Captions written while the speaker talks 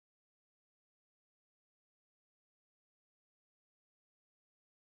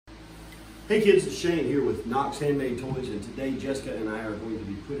Hey kids, it's Shane here with Knox Handmade Toys, and today Jessica and I are going to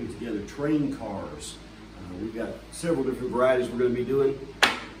be putting together train cars. We've got several different varieties we're going to be doing.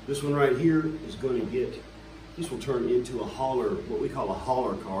 This one right here is going to get, this will turn into a hauler, what we call a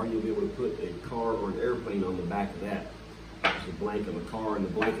hauler car. You'll be able to put a car or an airplane on the back of that. There's a blank of a car and the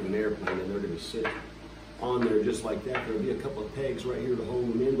blank of an airplane, and they're going to sit on there just like that. There'll be a couple of pegs right here to hold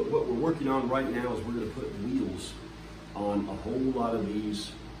them in, but what we're working on right now is we're going to put wheels on a whole lot of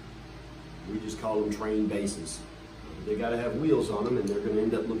these. We just call them train bases. They got to have wheels on them, and they're going to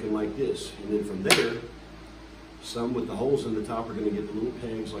end up looking like this. And then from there, some with the holes in the top are going to get the little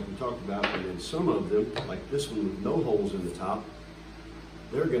pegs like we talked about, and then some of them, like this one with no holes in the top,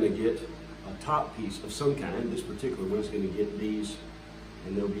 they're going to get a top piece of some kind. This particular one's going to get these,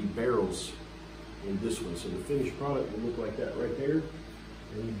 and there'll be barrels in this one. So the finished product will look like that right there,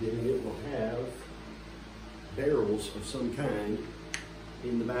 and then it will have barrels of some kind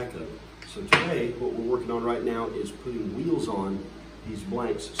in the back of it. So today, what we're working on right now is putting wheels on these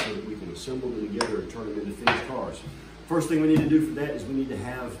blanks so that we can assemble them together and turn them into finished cars. First thing we need to do for that is we need to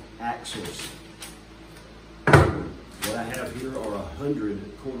have axles. What I have here are 100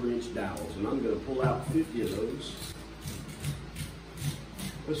 quarter-inch dowels, and I'm going to pull out 50 of those.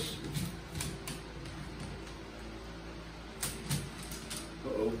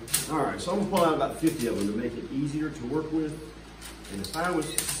 All right, so I'm going to pull out about 50 of them to make it easier to work with. And if I was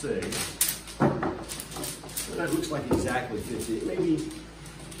to say, well, that looks like exactly 50. It may be, you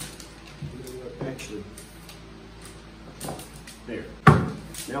know what, actually, there.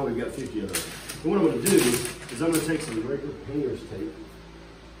 Now we've got 50 of those. And what I'm going to do is I'm going to take some regular painter's tape.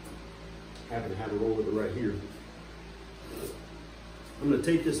 I happen to have a roll of it right here. I'm going to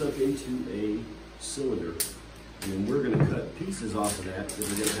tape this up into a cylinder. And then we're going to cut pieces off of that are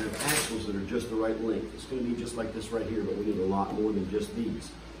going to have axles that are just the right length. It's going to be just like this right here, but we need a lot more than just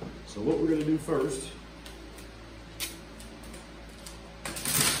these. So what we're going to do first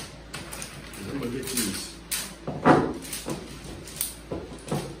is I'm going to get these. I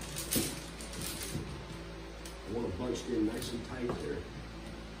want it bunched in nice and tight there.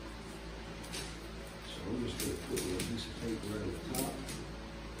 So I'm just going to put a little piece of tape right on the top.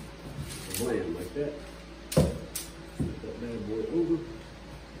 Blam, like that. That bad boy over,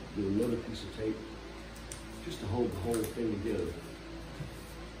 do another piece of tape just to hold the whole thing together.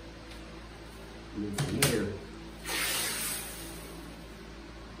 And then from there,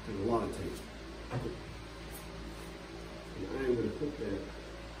 take a lot of tape. And I am going to put that,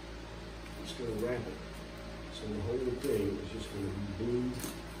 I'm just going to wrap it. So the whole thing is just going to be blue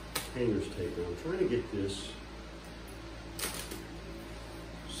painter's tape. Now I'm trying to get this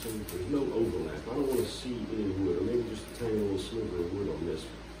so there's no overlap. I don't want to see any wood, or maybe just a tiny little sliver of wood on this.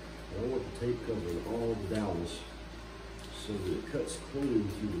 But I want the tape covering all the dowels so that it cuts clean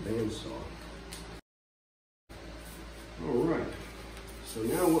through the bandsaw. All right, so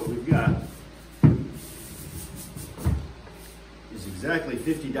now what we've got is exactly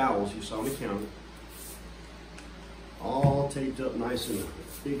 50 dowels. You saw me count it. All taped up nice in a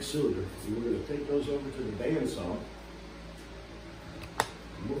big cylinder. And we're going to take those over to the bandsaw.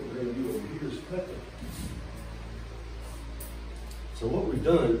 What we're going to do over here is cut them. So what we've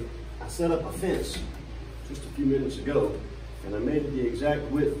done, I set up a fence just a few minutes ago, and I made it the exact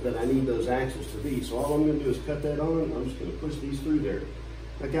width that I need those axles to be. So all I'm going to do is cut that on. I'm just going to push these through there.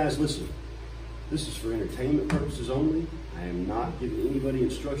 Now guys, listen, this is for entertainment purposes only. I am not giving anybody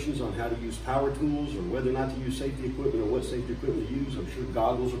instructions on how to use power tools or whether or not to use safety equipment or what safety equipment to use. I'm sure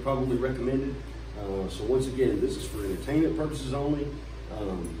goggles are probably recommended. So once again, this is for entertainment purposes only. If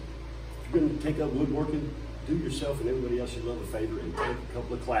you're going to take up woodworking, do yourself and everybody else you love a favor and take a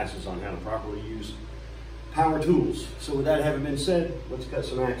couple of classes on how to properly use power tools. So with that having been said, let's cut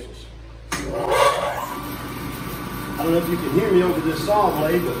some axles. I don't know if you can hear me over this saw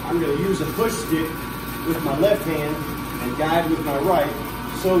blade, but I'm going to use a push stick with my left hand and guide with my right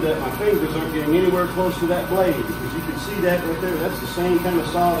so that my fingers aren't getting anywhere close to that blade. Because you can see that right there, that's the same kind of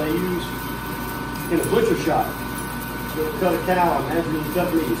saw they use in a butcher shop. It's going to cut a cow and has really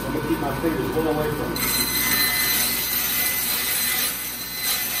cut me, so I'm going to keep my fingers well away from it.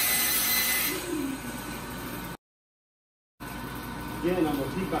 Again, I'm going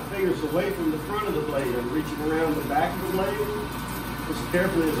to keep my fingers away from the front of the blade. I'm reaching around the back of the blade as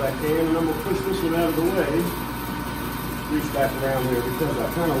carefully as I can, and I'm going to push this one out of the way. Reach back around there because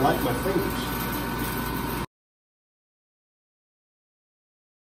I kind of like my fingers.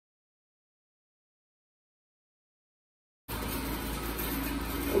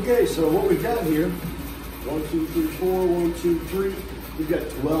 Okay, so what we've got here, 1, 2, 3, 4, 1, 2, 3, we've got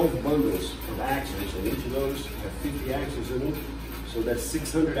 12 bundles of axles, and each of those have 50 axles in them. So that's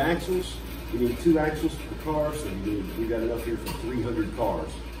 600 axles. We need 2 axles per car, so we got enough here for 300 cars.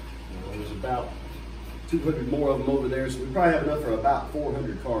 There's about 200 more of them over there, so we probably have enough for about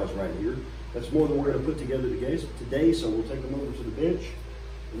 400 cars right here. That's more than we're going to put together today, so we'll take them over to the bench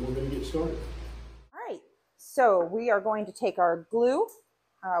and we're going to get started. All right, so we are going to take our glue.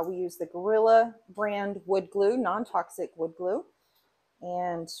 We use the Gorilla brand wood glue, non-toxic wood glue.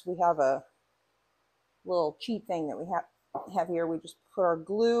 And we have a little cheat thing that we have here. We just put our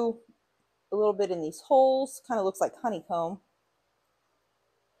glue a little bit in these holes. Kind of looks like honeycomb.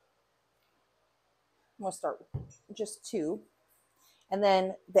 I'm going to start with just 2. And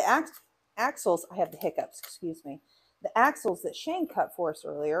then the axles, I have the hiccups, excuse me. The axles that Shane cut for us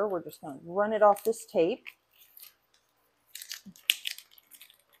earlier, we're just going to run it off this tape.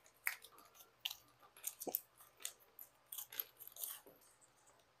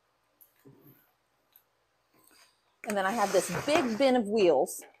 And then I have this big bin of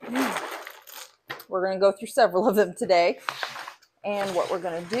wheels. We're going to go through several of them today. And what we're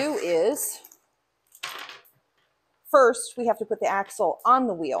going to do is, first, we have to put the axle on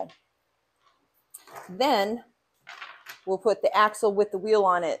the wheel. Then we'll put the axle with the wheel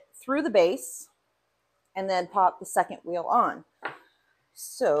on it through the base and then pop the second wheel on.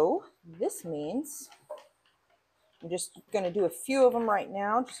 So this means I'm just going to do a few of them right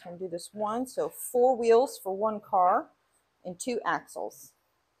now. Just going to do this one. So 4 wheels for 1 car and 2 axles.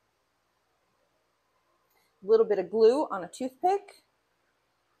 A little bit of glue on a toothpick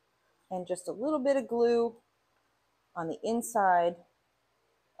and just a little bit of glue on the inside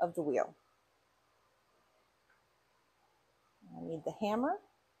of the wheel. I need the hammer.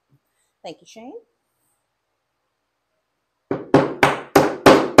 Thank you, Shane.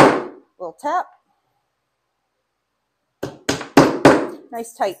 Little tap.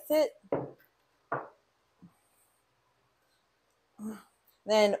 Nice tight fit.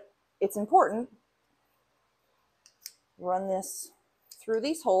 Then it's important, run this through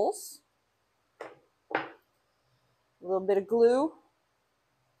these holes. A little bit of glue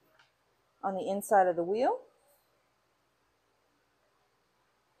on the inside of the wheel.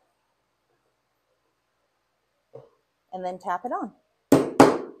 And then tap it on.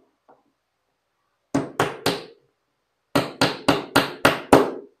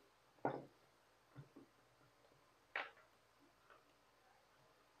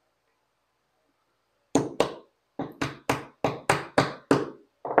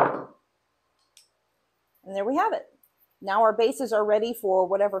 And there we have it. Now our bases are ready for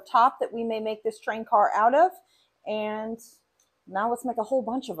whatever top that we may make this train car out of. And now let's make a whole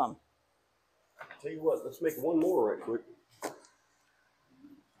bunch of them. Tell you what, let's make one more right quick.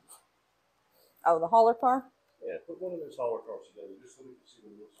 Oh, the hauler car? Yeah, put one of those hauler cars together just so we can see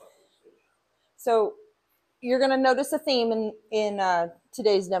what it looks like on the stage. So you're going to notice a theme in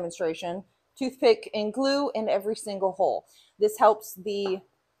today's demonstration. Toothpick and glue in every single hole. This helps the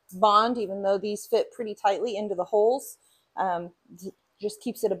bond, even though these fit pretty tightly into the holes, just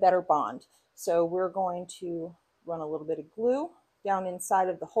keeps it a better bond. So we're going to run a little bit of glue down inside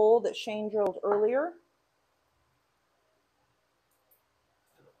of the hole that Shane drilled earlier.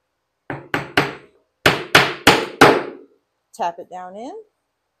 Tap it down in.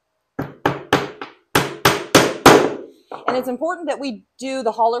 And it's important that we do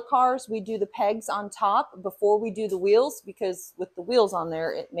the hauler cars, we do the pegs on top before we do the wheels, because with the wheels on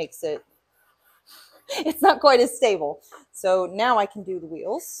there, it makes it's not quite as stable. So now I can do the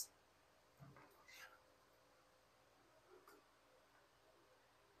wheels.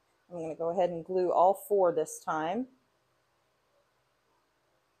 I'm going to go ahead and glue all 4 this time.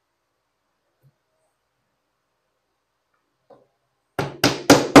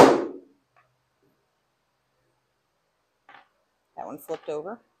 That one flipped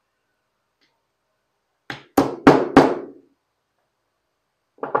over.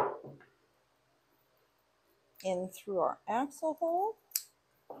 In through our axle hole,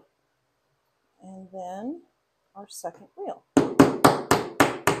 and then our second wheel.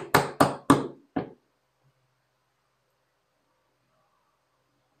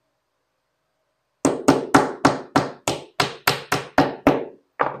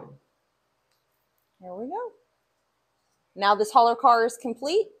 There we go. Now this hauler car is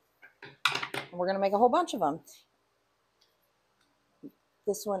complete, and we're going to make a whole bunch of them.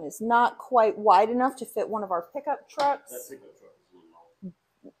 This one is not quite wide enough to fit one of our pickup trucks. That pickup truck is a little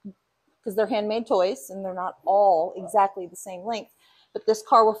long. Because they're handmade toys, and they're not all exactly the same length. But this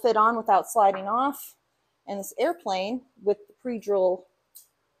car will fit on without sliding off. And this airplane with the pre-drill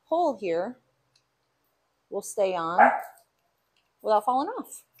hole here will stay on without falling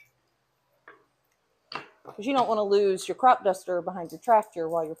off. because you don't want to lose your crop duster behind your tractor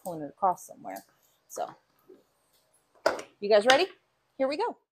while you're pulling it across somewhere. So, you guys ready? Here we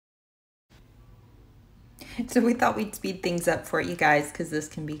go. So we thought we'd speed things up for you guys because this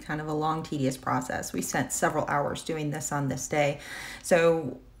can be kind of a long, tedious process. We spent several hours doing this on this day.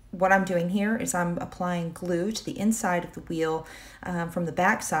 So what I'm doing here is I'm applying glue to the inside of the wheel from the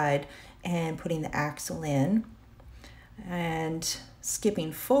back side and putting the axle in. And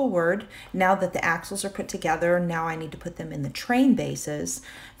skipping forward, now that the axles are put together, now I need to put them in the train bases,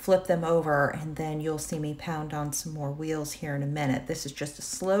 flip them over, and then you'll see me pound on some more wheels here in a minute. This is just a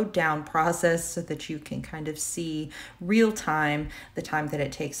slowed down process so that you can kind of see real time the time that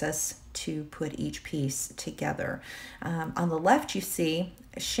it takes us to put each piece together. On the left, you see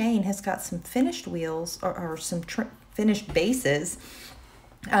Shane has got some finished wheels or some finished bases.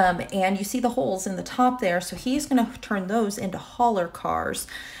 And you see the holes in the top there, so he's going to turn those into hauler cars.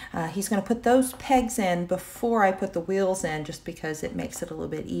 He's going to put those pegs in before I put the wheels in, just because it makes it a little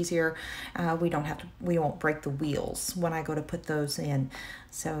bit easier. We won't break the wheels when I go to put those in.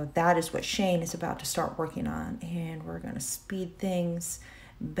 So that is what Shane is about to start working on, and we're going to speed things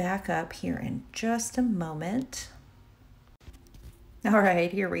back up here in just a moment. All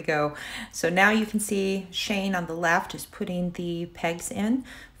right, here we go. So now you can see Shane on the left is putting the pegs in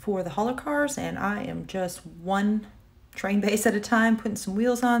for the hauler cars, and I am just one train base at a time, putting some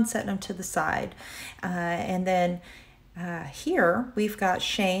wheels on, setting them to the side. And then here we've got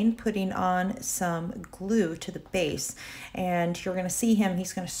Shane putting on some glue to the base, and you're gonna see him,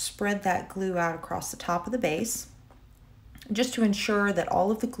 he's gonna spread that glue out across the top of the base, just to ensure that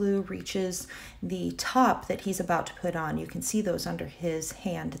all of the glue reaches the top that he's about to put on. You can see those under his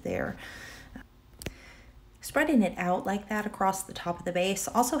hand there. Spreading it out like that across the top of the base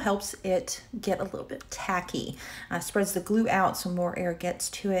also helps it get a little bit tacky. Spreads the glue out so more air gets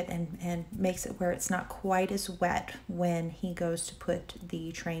to it and makes it where it's not quite as wet when he goes to put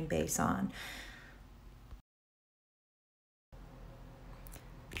the train base on.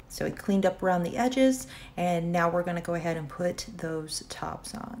 So we cleaned up around the edges, and now we're going to go ahead and put those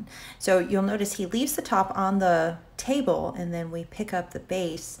tops on. So you'll notice he leaves the top on the table, and then we pick up the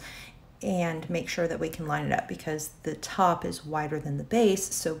base and make sure that we can line it up, because the top is wider than the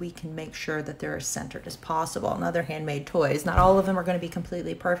base, so we can make sure that they're as centered as possible. And other handmade toys, not all of them are going to be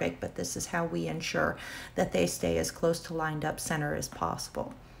completely perfect, but this is how we ensure that they stay as close to lined up center as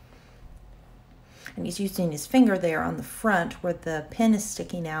possible. And he's using his finger there on the front where the pin is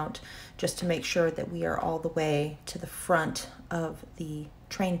sticking out, just to make sure that we are all the way to the front of the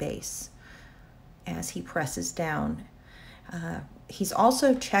train base as he presses down. He's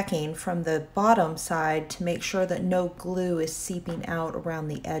also checking from the bottom side to make sure that no glue is seeping out around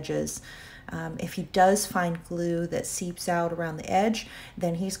the edges. If he does find glue that seeps out around the edge,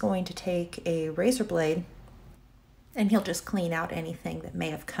 then he's going to take a razor blade and he'll just clean out anything that may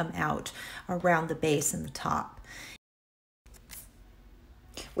have come out around the base and the top.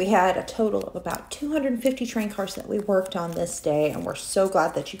 We had a total of about 250 train cars that we worked on this day, and we're so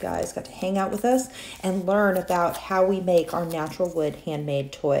glad that you guys got to hang out with us and learn about how we make our natural wood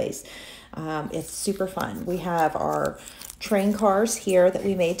handmade toys. It's super fun. We have our train cars here that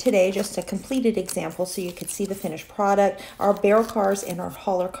we made today, just a completed example so you could see the finished product, our barrel cars and our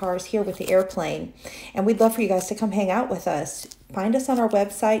hauler cars here with the airplane. And we'd love for you guys to come hang out with us. Find us on our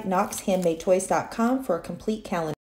website, knoxhandmadetoys.com, for a complete calendar.